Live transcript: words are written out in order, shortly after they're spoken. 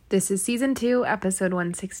This is season 2, episode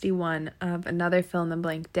 161 of Another Fill in the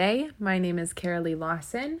Blank Day. My name is Carolee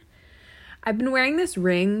Lawson. I've been wearing this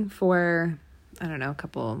ring for,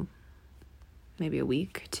 maybe a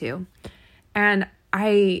week, 2. And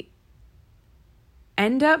I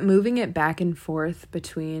end up moving it back and forth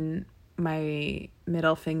between my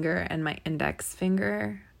middle finger and my index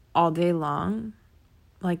finger all day long.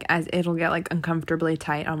 As it'll get uncomfortably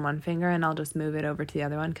tight on one finger and I'll just move it over to the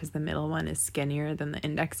other one because the middle one is skinnier than the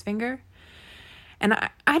index finger. And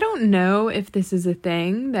I don't know if this is a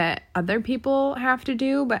thing that other people have to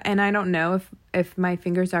do, and I don't know if my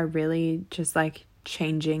fingers are really just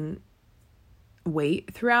changing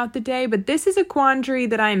weight throughout the day, but this is a quandary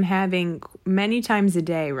that I'm having many times a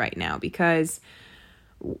day right now because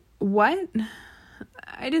what?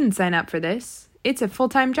 I didn't sign up for this. It's a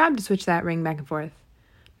full-time job to switch that ring back and forth.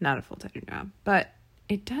 Not a full-time job, but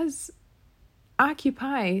it does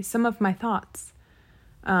occupy some of my thoughts.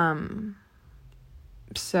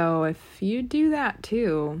 So if you do that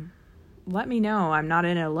too, let me know. I'm not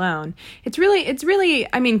in it alone. It's really,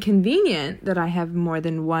 convenient that I have more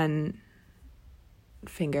than one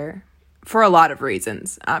finger for a lot of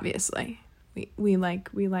reasons, obviously. We like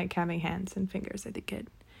having hands and fingers. I think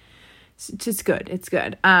it's just good. It's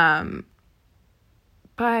good. But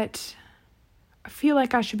I feel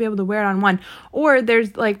like I should be able to wear it on one. Or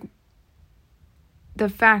there's the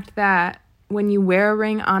fact that when you wear a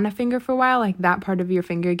ring on a finger for a while, that part of your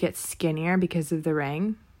finger gets skinnier because of the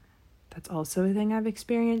ring. That's also a thing I've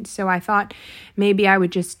experienced. So I thought maybe I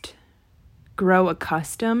would just grow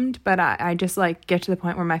accustomed, but I just get to the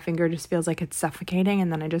point where my finger just feels like it's suffocating,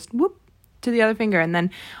 and then I just whoop to the other finger, and then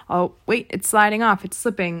oh wait, it's sliding off, it's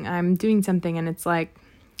slipping, I'm doing something, and it's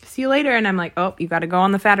see you later, and I'm oh, you got to go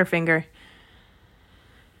on the fatter finger.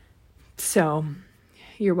 So,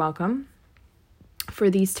 you're welcome for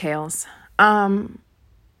these tales. The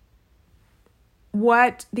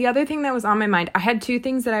other thing that was on my mind, I had 2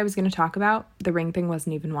 things that I was going to talk about. The ring thing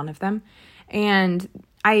wasn't even one of them. And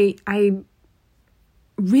I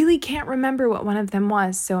really can't remember what one of them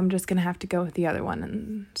was, so I'm just going to have to go with the other one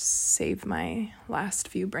and save my last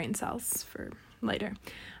few brain cells for later.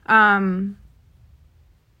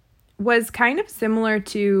 Was kind of similar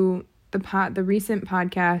to the recent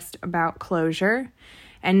podcast about closure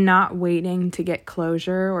and not waiting to get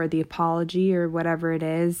closure or the apology or whatever it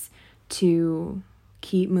is to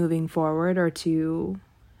keep moving forward or to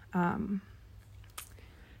kind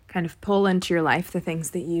of pull into your life the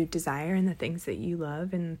things that you desire and the things that you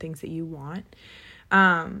love and the things that you want.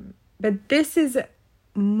 But this is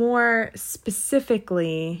more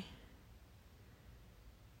specifically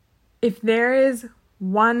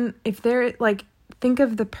think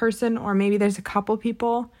of the person, or maybe there's a couple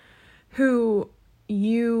people who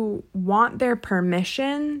you want their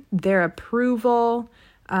permission, their approval,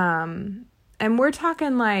 and we're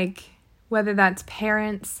talking whether that's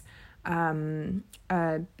parents,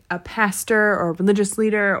 a pastor or religious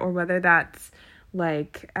leader, or whether that's I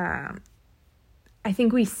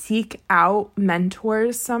think we seek out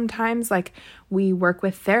mentors sometimes. We work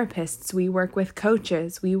with therapists, we work with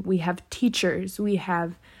coaches, we have teachers, we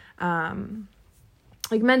have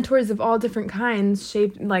mentors of all different kinds,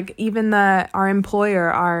 shaped even our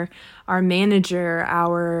employer, our manager,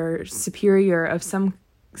 our superior of some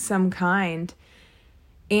kind.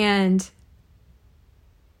 And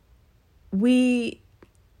we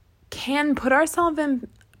can put ourselves in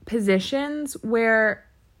positions where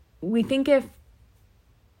we think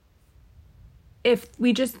if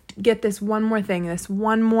we just get this one more thing,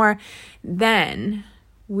 then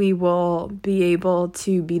we will be able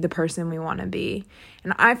to be the person we want to be.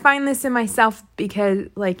 And I find this in myself because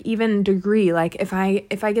even degree, if I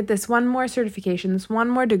get this one more certification, this one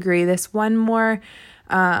more degree, this one more,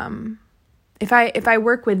 if I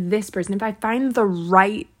work with this person, if I find the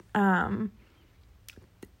right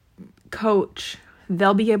coach,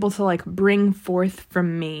 they'll be able to bring forth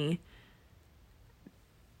from me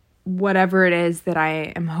whatever it is that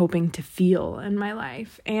I am hoping to feel in my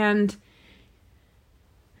life. And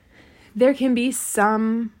there can be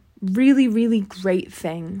some really, really great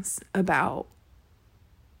things about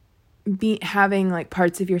having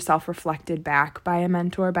parts of yourself reflected back by a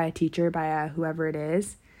mentor, by a teacher, by whoever it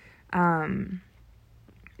is. But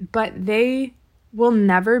they will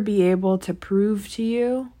never be able to prove to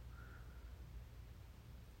you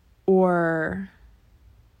or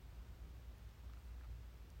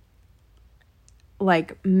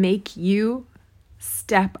make you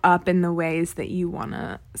step up in the ways that you want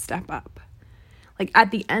to step up.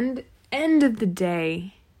 At the end of the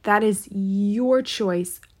day, that is your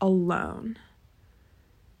choice alone.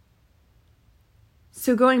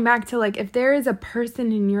 So going back to like, if there is a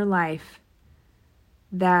person in your life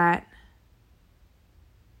that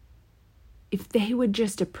if they would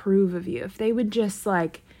just approve of you, if they would just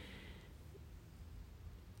like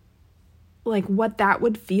what that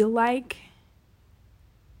would feel like.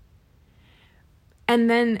 And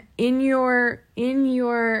then in your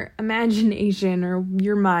imagination or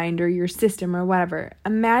your mind or your system or whatever,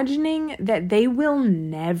 imagining that they will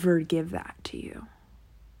never give that to you.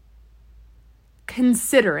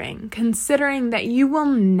 Considering that you will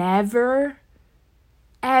never,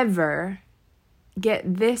 ever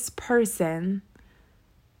get this person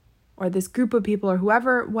or this group of people or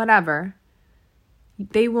whoever, whatever,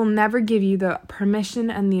 they will never give you the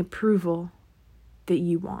permission and the approval that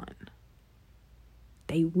you want.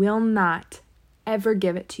 They will not ever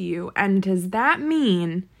give it to you. And does that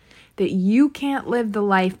mean that you can't live the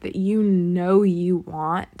life that you know you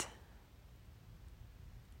want?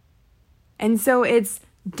 And so it's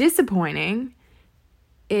disappointing,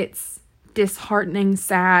 it's disheartening,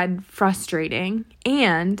 sad, frustrating,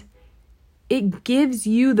 and it gives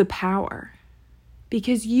you the power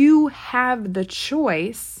because you have the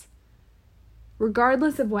choice,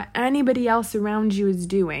 regardless of what anybody else around you is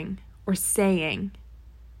doing or saying,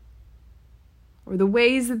 or the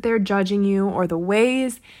ways that they're judging you, or the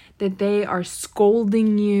ways that they are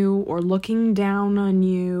scolding you or looking down on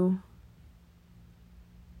you,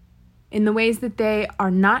 in the ways that they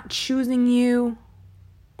are not choosing you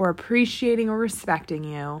or appreciating or respecting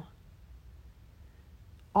you.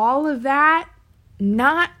 All of that,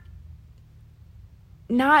 not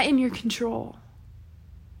in your control.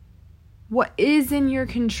 What is in your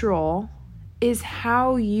control is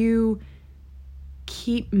how you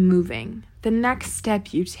keep moving, the next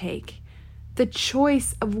step you take, the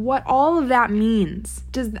choice of what all of that means.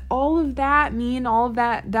 Does all of that mean all of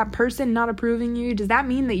that person not approving you? Does that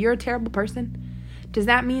mean that you're a terrible person? Does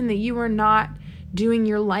that mean that you are not doing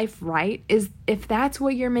your life right? If that's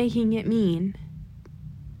what you're making it mean,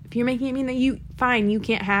 if you're making it mean that you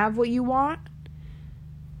can't have what you want,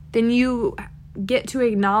 then you get to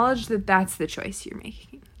acknowledge that that's the choice you're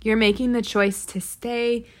making. You're making the choice to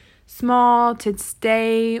stay small, to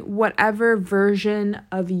stay whatever version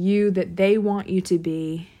of you that they want you to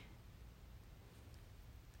be.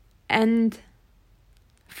 And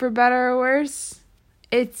for better or worse,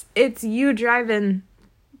 it's you driving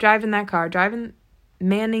that car,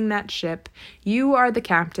 manning that ship. You are the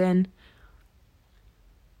captain.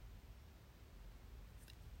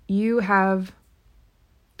 You have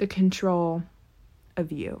the control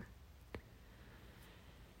of you.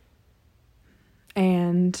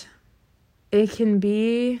 And it can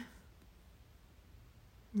be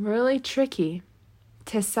really tricky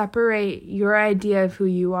to separate your idea of who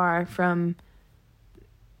you are from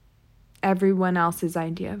everyone else's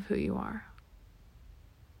idea of who you are.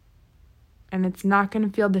 And it's not going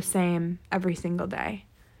to feel the same every single day,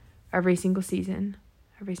 every single season,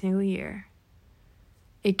 every single year.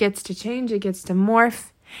 It gets to change, it gets to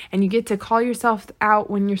morph, and you get to call yourself out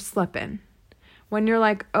when you're slipping. When you're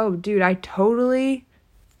like, oh, dude, I totally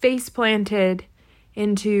face planted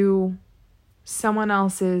into someone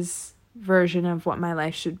else's version of what my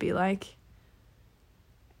life should be like.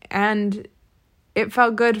 And it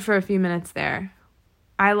felt good for a few minutes there.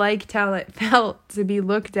 I liked how it felt to be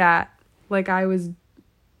looked at like I was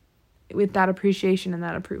with that appreciation and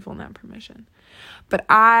that approval and that permission. But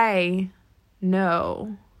I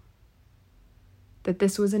know that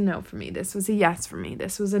this was a no for me. This was a yes for me.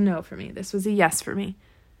 This was a no for me. This was a yes for me.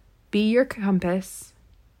 Be your compass.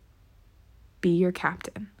 Be your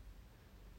captain.